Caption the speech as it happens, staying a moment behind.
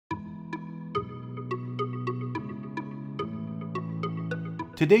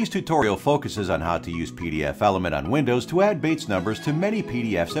Today's tutorial focuses on how to use PDFelement on Windows to add Bates numbers to many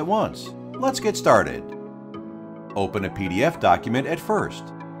PDFs at once. Let's get started. Open a PDF document at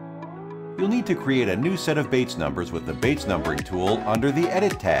first. You'll need to create a new set of Bates numbers with the Bates numbering tool under the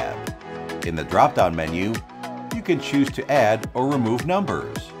Edit tab. In the drop-down menu, you can choose to add or remove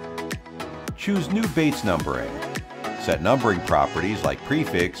numbers. Choose New Bates Numbering. Set numbering properties like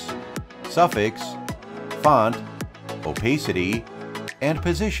prefix, suffix, font, opacity, and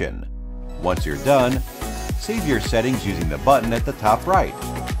position. Once you're done, save your settings using the button at the top right,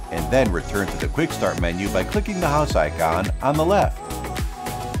 and then return to the Quick Start menu by clicking the house icon on the left.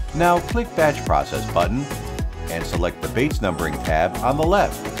 Now click Batch Process button and select the Bates Numbering tab on the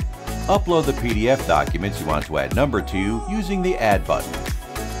left. Upload the PDF documents you want to add number to using the Add button.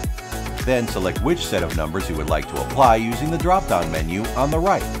 Then select which set of numbers you would like to apply using the drop-down menu on the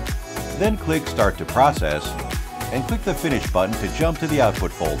right. Then click Start to Process and click the Finish button to jump to the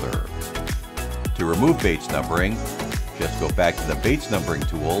output folder. To remove Bates numbering, just go back to the Bates Numbering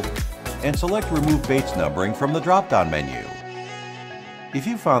tool and select Remove Bates Numbering from the drop-down menu. If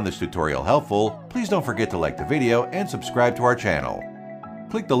you found this tutorial helpful, please don't forget to like the video and subscribe to our channel.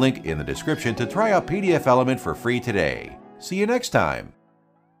 Click the link in the description to try out PDFelement for free today. See you next time!